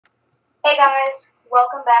Hey guys,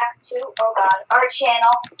 welcome back to, oh god, our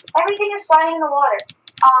channel. Everything is sliding in the water.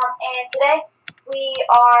 And today we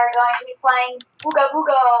are going to be playing Booga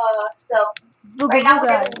Booga. So, right now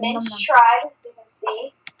we're in the Mint tribe, as you can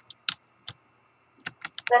see.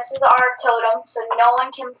 This is our totem, so no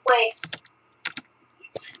one can place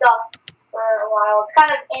stuff for a while. It's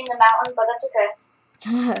kind of in the mountain, but that's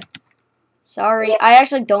okay. Sorry, Yeah. I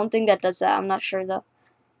actually don't think that does that. I'm not sure though.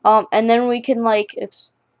 And then we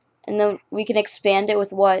can expand it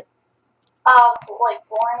with what? Like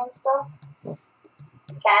flooring and stuff. Can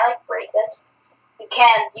I like break this? You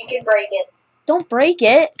can break it. Don't break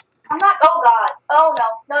it. I'm not, oh god. Oh no.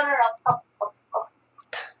 Oh.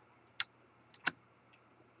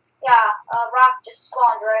 Yeah, rock just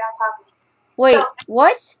spawned right on top of me. Wait, so,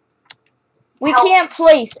 what? We can't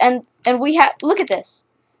place, and we have, look at this.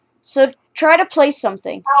 So try to place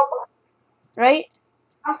something. Help. Right?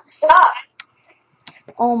 I'm stuck.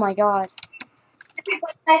 Oh my god. If we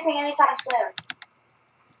place anything anytime soon.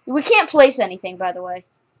 We can't place anything, by the way.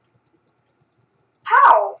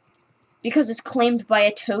 How? Because it's claimed by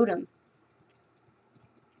a totem.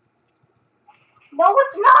 No,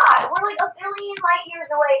 it's not. We're like a billion light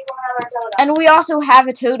years away from another totem. And we also have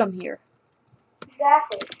a totem here.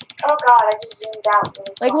 Exactly. Oh god, I just zoomed out.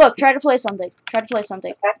 Really like, look, try to place something. Try to place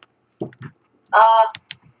something. Okay.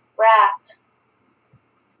 Wrapped.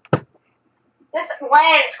 This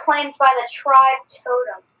land is claimed by the tribe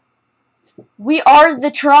totem. We are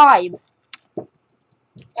the tribe.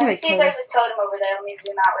 Let me see if there's a totem over there. Let me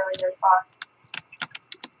zoom out really far.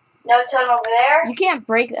 No totem over there. You can't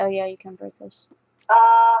break. Oh yeah, you can break this.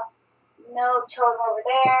 No totem over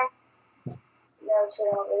there. No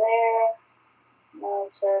totem over there. No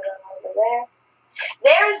totem over there.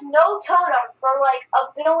 There's no totem for like a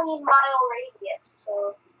 1 billion mile radius.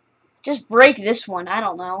 So just break this one. I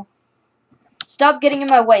don't know. Stop getting in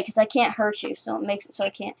my way, because I can't hurt you, so it makes it so I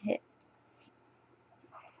can't hit.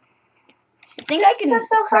 I think I can. This is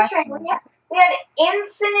so frustrating. We had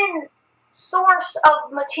infinite source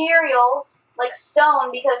of materials, like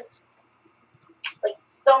stone, because like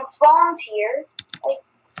stone spawns here.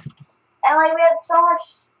 And we had so much.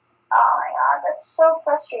 Oh my god, that's so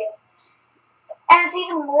frustrating. And it's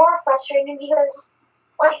even more frustrating because,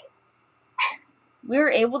 we were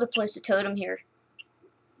able to place a totem here.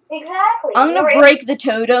 Exactly. I'm gonna break the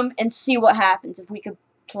totem and see what happens if we could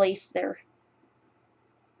place there.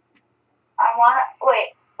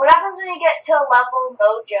 Wait, what happens when you get to a level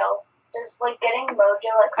mojo? Does, getting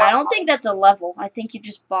mojo, I don't think that's a level. I think you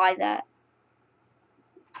just buy that.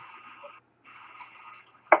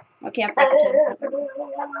 I can't break the totem.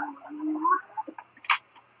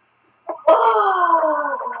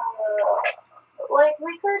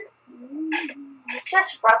 We could... It's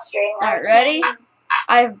just frustrating. Alright, ready?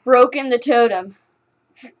 I've broken the totem.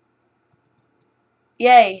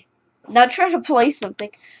 Yay. Now try to place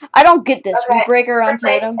something. I don't get this. Okay. We break our own totem.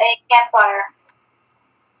 Place a campfire.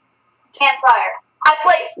 Campfire. I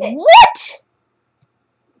placed it. What?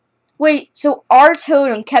 Wait, so our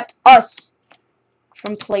totem kept us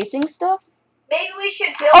from placing stuff? Maybe we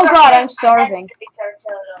should build Oh god, I'm starving. Our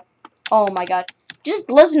totem. Oh my god.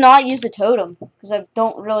 Just let's not use the totem, because I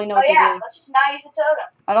don't really know what to do. Let's just not use the totem.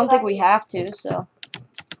 I don't think we have to, so.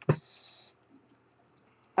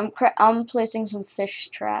 I'm placing some fish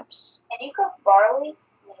traps. Can you cook barley?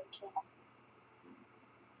 No, you can't.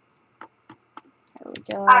 There we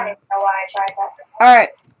go. I don't even know why I tried that. Alright,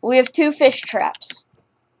 we have 2 fish traps.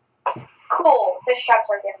 Cool. Fish traps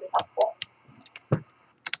are going to be helpful.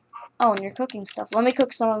 Oh, and you're cooking stuff. Let me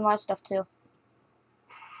cook some of my stuff too.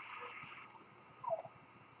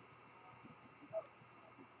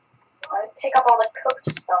 I pick up all the cooked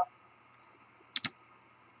stuff.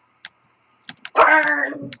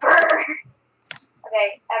 Burn! Burn!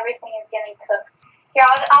 Okay, everything is getting cooked. Here,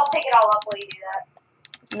 I'll pick it all up while you do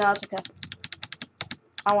that. No, it's okay.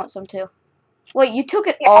 I want some too. Wait, you took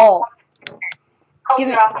it all. I'll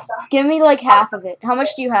drop some. Give me like half of it. How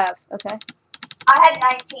much do you have? Okay. I had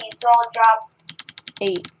 19, so I'll drop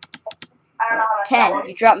 8. I don't know how much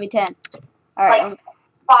 10. You dropped me 10. Alright. Like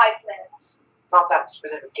 5 minutes. Not that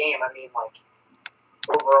specific game, I mean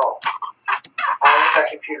overall. How has that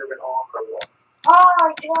computer been on for a while? Oh,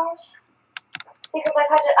 like 2 hours? Because I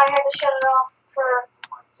had to shut it off for...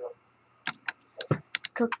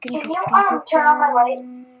 Cooking. Can you turn on my light?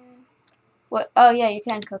 What? Oh yeah, you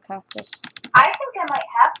can cook cactus. I think I might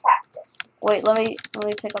have cactus. Wait, let me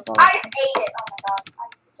pick up all. I just ate it. Oh my god,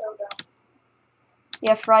 I'm so dumb.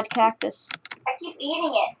 Yeah, fried cactus. I keep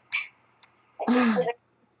eating it. I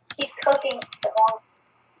keep cooking the wrong.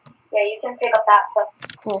 Yeah, you can pick up that stuff.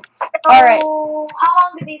 Cool. So, all right. How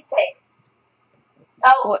long do these take?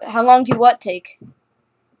 Oh, How long do what take?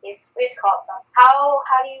 we just caught some. How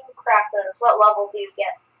do you craft those? What level do you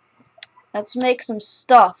get? Let's make some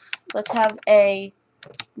stuff. Let's have a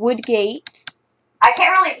wood gate. I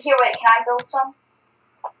can't really hear. Wait, can I build some?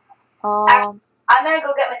 I'm gonna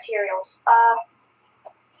go get materials.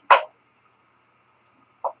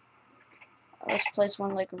 Let's place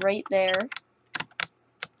one like right there.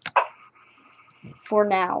 For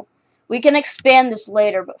now. We can expand this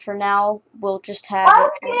later, but for now we'll just have Why it.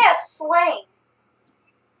 would you need a sling?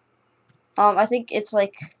 I think it's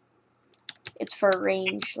like it's for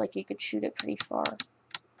range, like you could shoot it pretty far.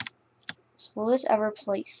 So will this ever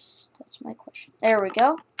place? That's my question. There we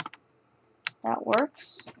go. That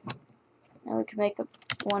works. Now we can make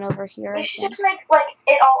one over here. We should just make like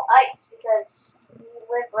it all ice because we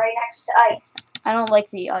live right next to ice. I don't like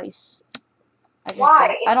the ice.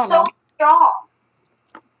 Why? I don't It's so know. strong.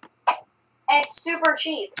 And it's super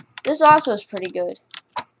cheap. This also is pretty good.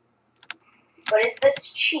 But is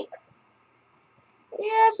this cheap?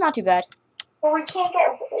 Yeah, it's not too bad. Well, we can't get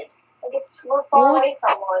wood. Like we're far away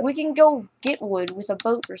from wood. We can go get wood with a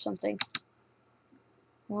boat or something.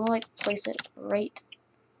 We'll like place it right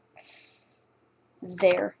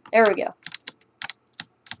there. There we go.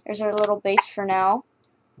 There's our little base for now.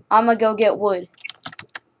 I'm gonna go get wood.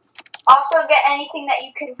 Also, get anything that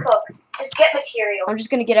you can cook. Just get materials. I'm just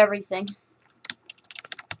gonna get everything.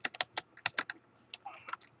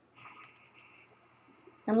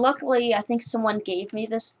 And luckily, I think someone gave me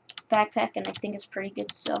this backpack, and I think it's pretty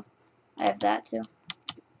good, so I have that too.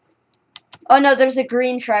 Oh no, there's a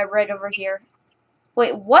green tribe right over here.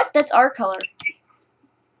 Wait, what? That's our color.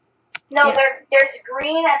 No, Yeah. there's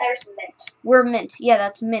green and there's mint. We're mint. Yeah,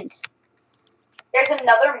 that's mint. There's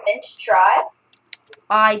another mint tribe.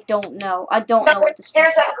 I don't know. I don't know what this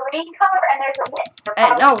There's a green color and there's a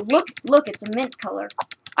mint. No, look, it's a mint color.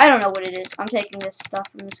 I don't know what it is. I'm taking this stuff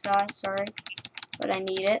from this guy, sorry. But I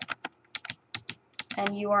need it.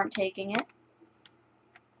 And you aren't taking it.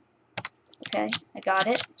 Okay, I got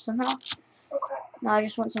it somehow. Okay. Now I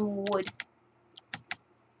just want some wood.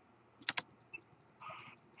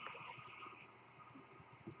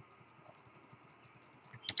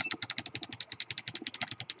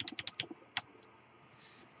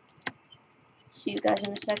 See you guys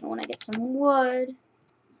in a second when I get some wood.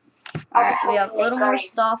 Alright, we have a little more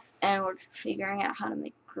stuff, and we're figuring out how to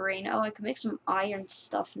make grain. Oh, I can make some iron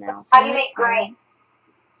stuff now. How do you make grain?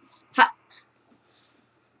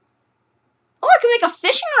 Oh, I can make a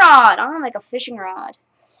fishing rod! I'm gonna make a fishing rod.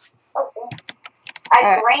 Okay.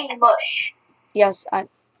 I grain mush. Yes,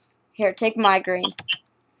 Here, take my grain.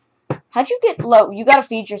 How'd you get low? You gotta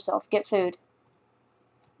feed yourself. Get food.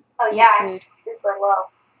 Oh yeah, I'm super low.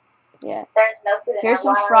 Yeah. There's no food in there. Here's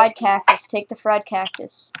some fried cactus. Take the fried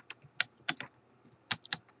cactus.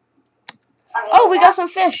 Oh, we got some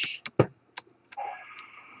fish. Yeah,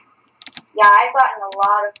 I've gotten a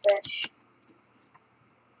lot of fish.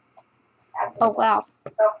 Oh, wow.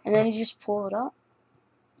 And then you just pull it up.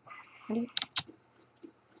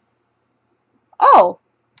 Oh!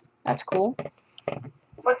 That's cool.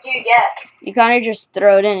 What do you get? You kind of just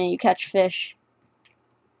throw it in and you catch fish.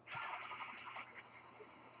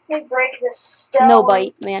 They break the stone. No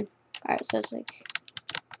bite, man. Alright, so it's like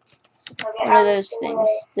one of those things.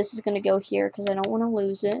 This is going to go here because I don't want to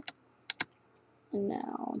lose it. And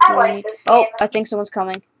now, I like this game. Oh, I think someone's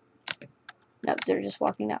coming. Nope, they're just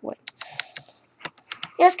walking that way.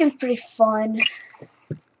 Yeah, this game's pretty fun.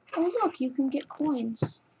 Oh, look, you can get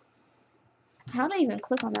coins. How did I even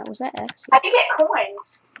click on that? Was that X? How do you get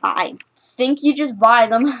coins? I think you just buy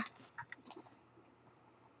them. Let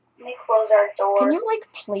me close our door. Can you,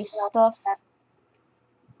 like, place stuff?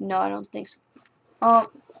 No, I don't think so. I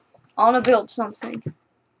want to build something.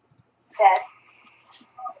 Okay.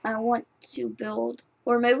 I want to build,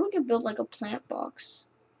 or maybe we could build, like, a plant box.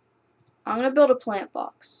 I'm going to build a plant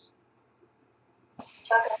box.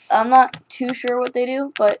 Okay. I'm not too sure what they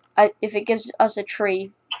do, but if it gives us a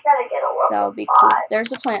tree, Gotta get a that would be cool.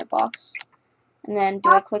 There's a plant box. And then, do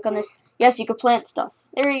I click on this? Yes, you can plant stuff.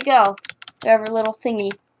 There you go. Every little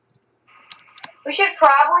thingy. We should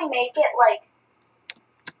probably make it like...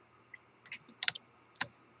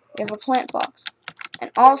 We have a plant box.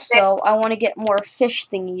 And also, I want to get more fish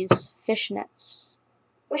thingies. Fish nets.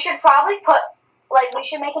 We should probably put... Like, we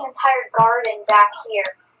should make an entire garden back here.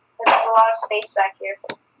 There's a lot of space back here.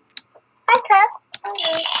 Hi, Cuz.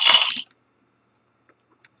 Hi.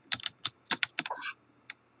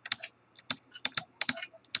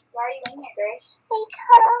 Why are you in here, Grace? Because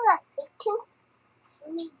I like to.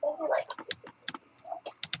 Because you like to.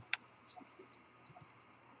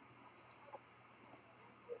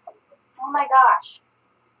 Oh my gosh.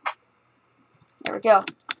 There we go.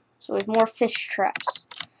 So we have more fish traps.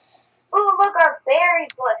 Ooh, look, our berry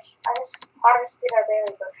bush. I just harvested our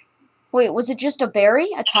berry bush. Wait, was it just a berry?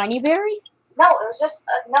 A tiny berry? No, it was just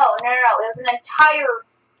no. It was an entire.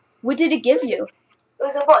 What did it give you? It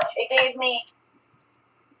was a bush. It gave me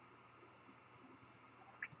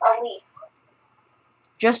a leaf.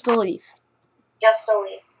 Just a leaf. Just a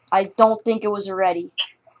leaf. I don't think it was ready.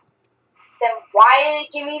 Then why did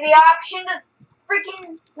it give me the option to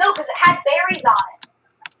freaking... No, because it had berries on it.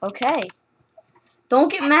 Okay.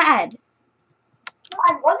 Don't get mad. No,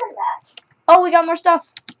 I wasn't mad. Oh, we got more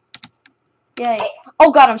stuff. Yay. Hey.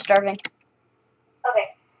 Oh god, I'm starving.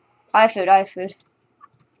 Okay. I have food, I have food.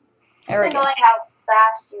 There It's we go. annoying how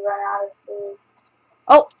fast you run out of food.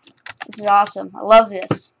 Oh, this is awesome. I love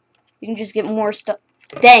this. You can just get more stuff.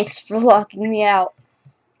 Thanks for locking me out.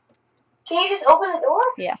 Can you just open the door?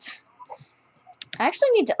 Yes. I actually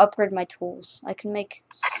need to upgrade my tools. I can make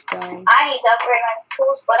stone. I need to upgrade my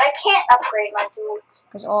tools, but I can't upgrade my tools.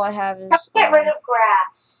 Because all I have is... Get rid of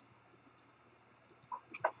grass.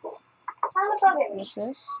 How much are they? What's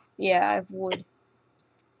this? Yeah, I have wood.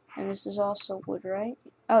 And this is also wood, right?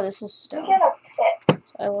 Oh, this is stone. You get a pick.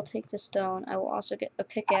 So I will take the stone. I will also get a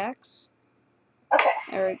pickaxe. Okay.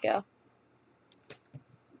 There we go.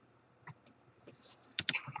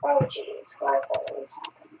 Oh, jeez. Why does that always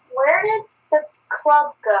happen? Where did the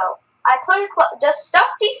club go? I put a club. Does stuff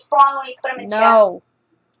despawn when you put them in chests? No.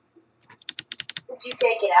 Did you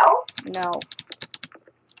take it out? No.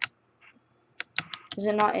 Is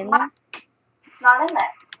it not in there? It's not in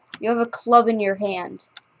there. You have a club in your hand.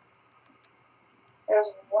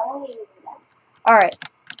 There's one leaf in there. Alright.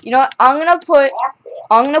 You know what? I'm gonna Fancy.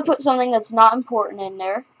 put something that's not important in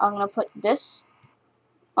there. I'm gonna put this.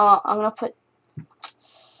 I'm gonna put...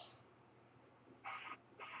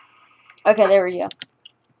 Okay, there we go.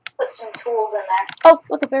 Put some tools in there. Oh,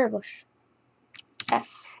 look, a berry bush.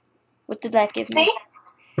 F. What did that give me?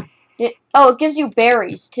 See? Oh, it gives you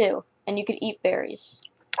berries, too. And you can eat berries.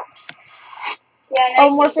 Yeah, I know. Oh,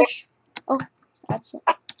 more fish. Oh, that's it.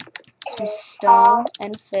 Some stone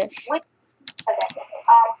and fish. Okay.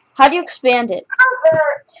 How do you expand it?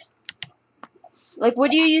 Albert. Like,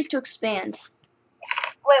 what do you use to expand?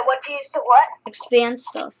 Wait, what do you use to what? Expand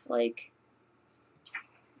stuff, like...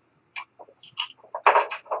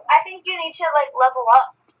 I think you need to, like, level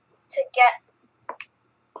up to get,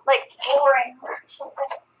 like, flooring or something.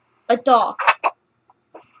 A dock.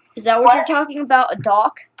 Is that what you're talking about? A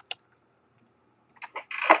dock?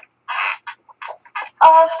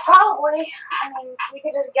 Probably. I mean, we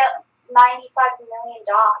could just get 95 million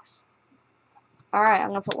docks. Alright, I'm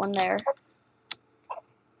gonna put one there. Okay,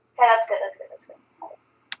 that's good, that's good, that's good.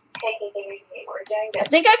 Okay, we're doing good. I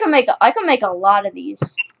think I can make a lot of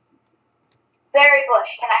these. Berry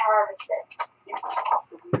bush, can I harvest it? You can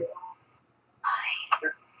possibly.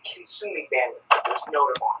 They're consuming bandwidth. There's no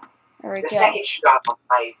tomorrow. There we The go. second you got on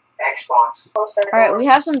my Xbox. Alright, we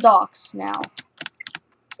have some docks now.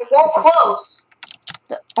 It won't close.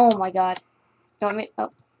 Oh my god. You want me?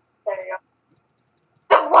 Oh. There you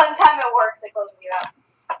go. The one time it works, it closes you out.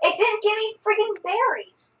 It didn't give me freaking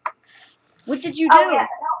berries. What did you do? Oh, yeah,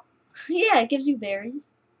 no. Yeah, it gives you berries.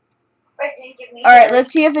 It didn't give me Alright,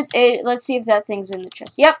 berries. let's see if that thing's in the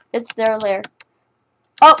chest. Yep, it's there.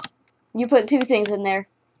 Oh, you put two things in there.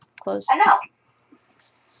 Close. I know.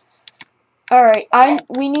 Alright, I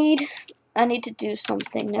need to do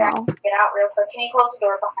something now. Get out real quick. Can you close the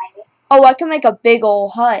door behind you? Oh, I can make a big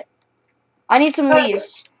old hut. I need some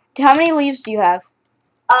leaves. How many leaves do you have?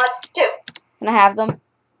 2. Can I have them?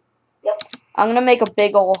 Yep. I'm gonna make a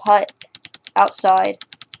big old hut outside.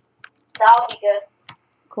 That'll be good.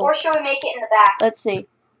 Cool. Or should we make it in the back? Let's see.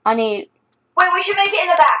 Wait, we should make it in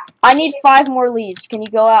the back. I need 5 more leaves. Can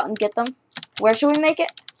you go out and get them? Where should we make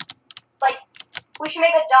it? Like, we should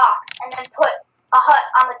make a dock and then put a hut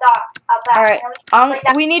on the dock out back.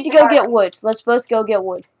 Alright, we need to go get wood. Let's both go get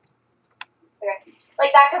wood. Okay.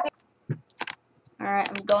 Like, that could be... Alright,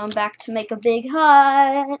 I'm going back to make a big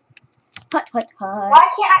hut. Hut, hut, hut. Why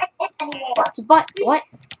can't I get anymore? It's a butt. Please. What?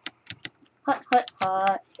 Hut, hut,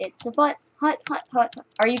 hut. It's a butt. Hut, hut, hut.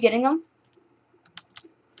 Are you getting them?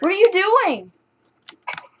 What are you doing?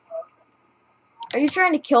 Are you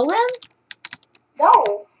trying to kill them?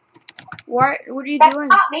 No. What are you That's doing?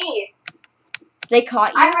 not me. They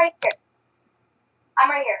caught you? I'm right here. I'm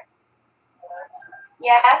right here.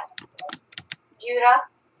 Yes. Judah.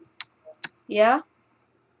 Yeah?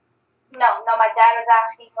 No, my dad was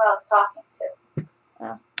asking who I was talking to.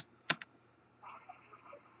 Oh.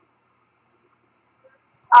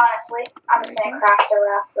 Honestly, I'm just gonna craft a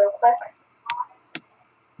raft real quick.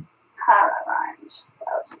 How that rhymed.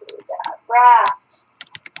 That was really bad. Raft.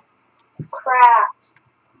 cracked.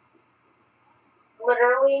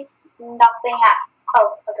 Literally nothing happened.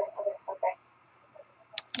 Oh, okay.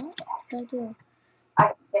 What did I do? I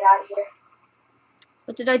can get out of here.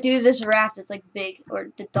 What did I do to this raft? It's like big, or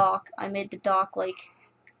the dock. I made the dock like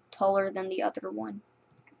taller than the other one.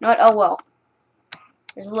 Not. Oh well.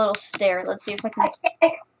 There's a little stair. Let's see if I can. I can't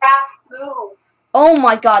make the raft move. Oh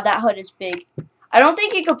my god, that hut is big. I don't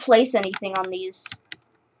think you could place anything on these.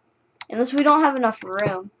 Unless we don't have enough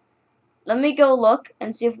room. Let me go look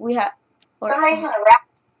and see if we have. For some reason, the raft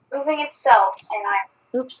is moving itself,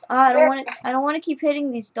 and Oops! I don't want to. I don't want to keep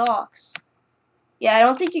hitting these docks. Yeah, I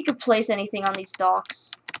don't think you could place anything on these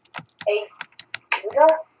docks. Hey, Booga,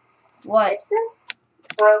 What? this is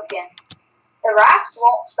broken. The raft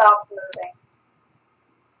won't stop moving.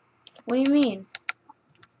 What do you mean?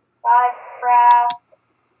 Bye, raft.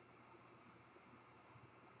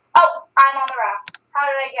 Oh, I'm on the raft. How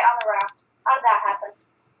did I get on the raft? How did that happen?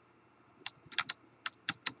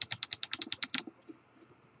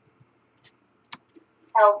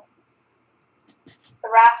 Help. The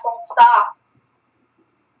raft don't stop.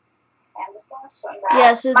 I'm just gonna swim back.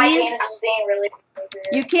 Yeah, so My these- game is just being really weird.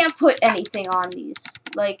 You can't put anything on these.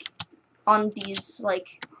 Like,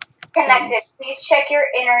 Connected. things. Please check your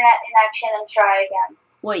internet connection and try again.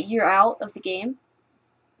 Wait, you're out of the game?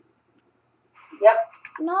 Yep.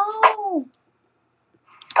 No!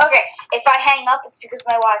 Okay, if I hang up, it's because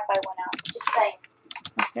my Wi-Fi went out. Just saying.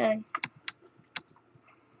 Okay.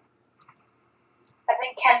 I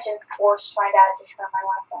think Kenton forced my dad to turn my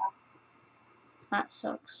Wi-Fi on. That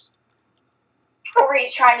sucks. Or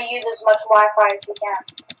he's trying to use as much Wi-Fi as he can.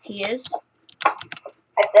 He is?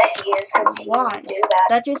 I bet he is, because he Why? would do that.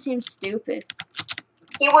 That just seems stupid.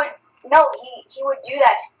 He would do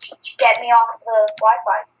that to get me off the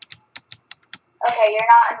Wi-Fi. Okay, you're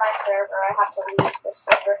not in my server. I have to leave this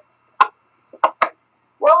server.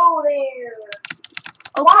 Whoa there!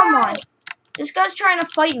 Oh, Why? come on. This guy's trying to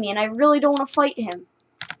fight me, and I really don't want to fight him.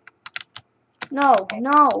 No,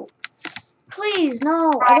 no. Please,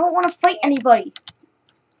 no. I don't want to fight anybody.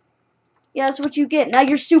 Yeah, that's what you get. Now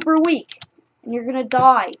you're super weak, and you're gonna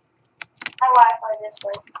die. My Wi-Fi just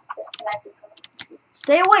disconnected from me.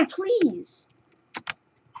 Stay away, please.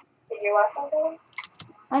 Did your Wi-Fi go?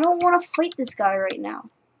 I don't want to fight this guy right now.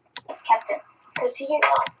 It's Kenton. Because he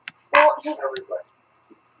Everybody.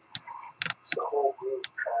 It's the whole group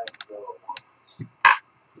trying to go at once.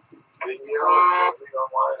 Video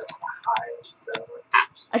online is the highest download.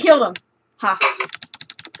 I killed him. Ha.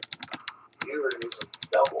 You were using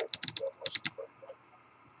double.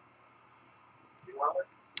 You want it?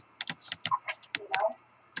 you know,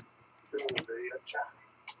 Doing a video chat.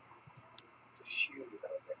 It's huge.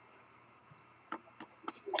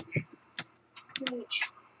 Huge.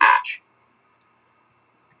 huge.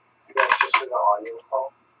 You guys just did an audio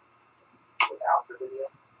call without the video.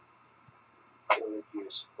 It would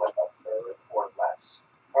use like a third or less.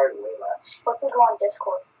 Probably way less. What if we go on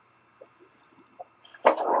Discord?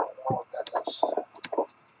 I don't know what that is.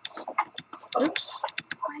 Oops.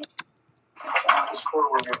 Discord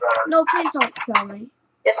would be better. No, please don't kill me.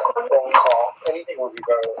 Discord. Phone call. Anything would be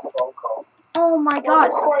better than a phone call. Oh my Well, god.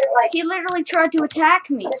 Discord is like He literally tried to attack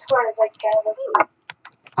me. kind of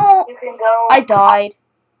Oh, you can go I died.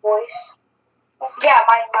 voice. Yeah,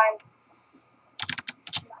 mine.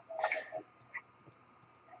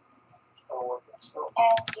 Oh, so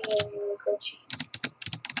And you glitchy.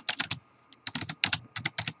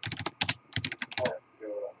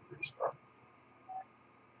 restart.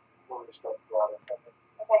 We'll restart the router.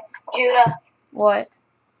 Okay. Judah, What?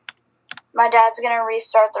 my dad's gonna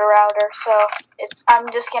restart the router, so I'm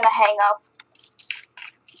just gonna hang up.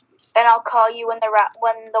 And I'll call you when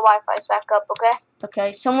the Wi-Fi's back up, okay?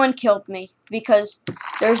 Okay, someone killed me because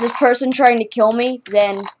there's this person trying to kill me,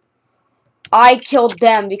 then I killed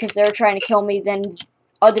them because they were trying to kill me, then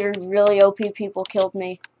other really OP people killed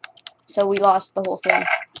me. So we lost the whole thing.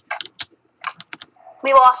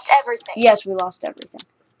 We lost everything. Yes, we lost everything.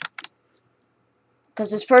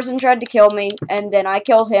 Because this person tried to kill me, and then I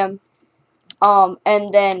killed him.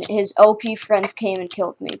 And then his OP friends came and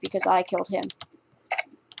killed me because I killed him.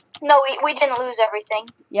 No, we didn't lose everything.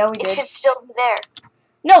 Yeah, we It did. should still be there.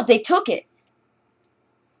 No, they took it.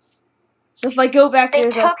 So if I go back They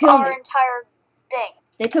there, they'll took kill our me. entire thing.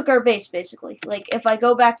 They took our base, basically. Like, if I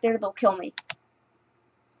go back there, they'll kill me.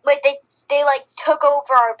 Wait, they like took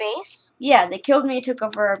over our base? Yeah, they killed me and took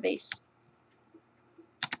over our base.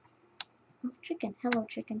 Oh, chicken. Hello,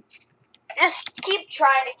 chicken. Just keep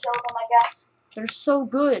trying to kill them, I guess. They're so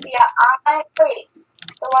good. Yeah, wait.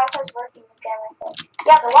 The Wi-Fi's working again, I think.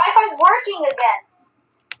 Yeah, the Wi-Fi's working again.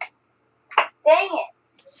 Dang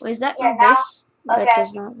it. Wait, is that Yeah, your now- base? That Okay.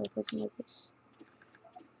 does not look like this.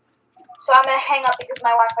 So I'm gonna hang up because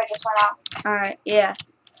my Wi-Fi just went out. Alright, yeah.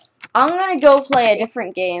 I'm gonna go play a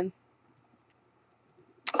different game.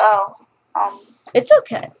 Oh. It's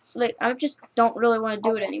okay. Like, I just don't really want to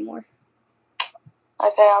do it anymore.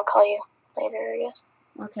 Okay, I'll call you later, I guess.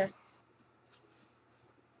 Okay.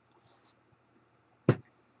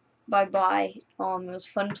 Bye-bye. It was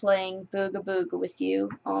fun playing Booga Booga with you.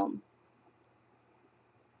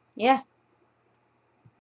 Yeah.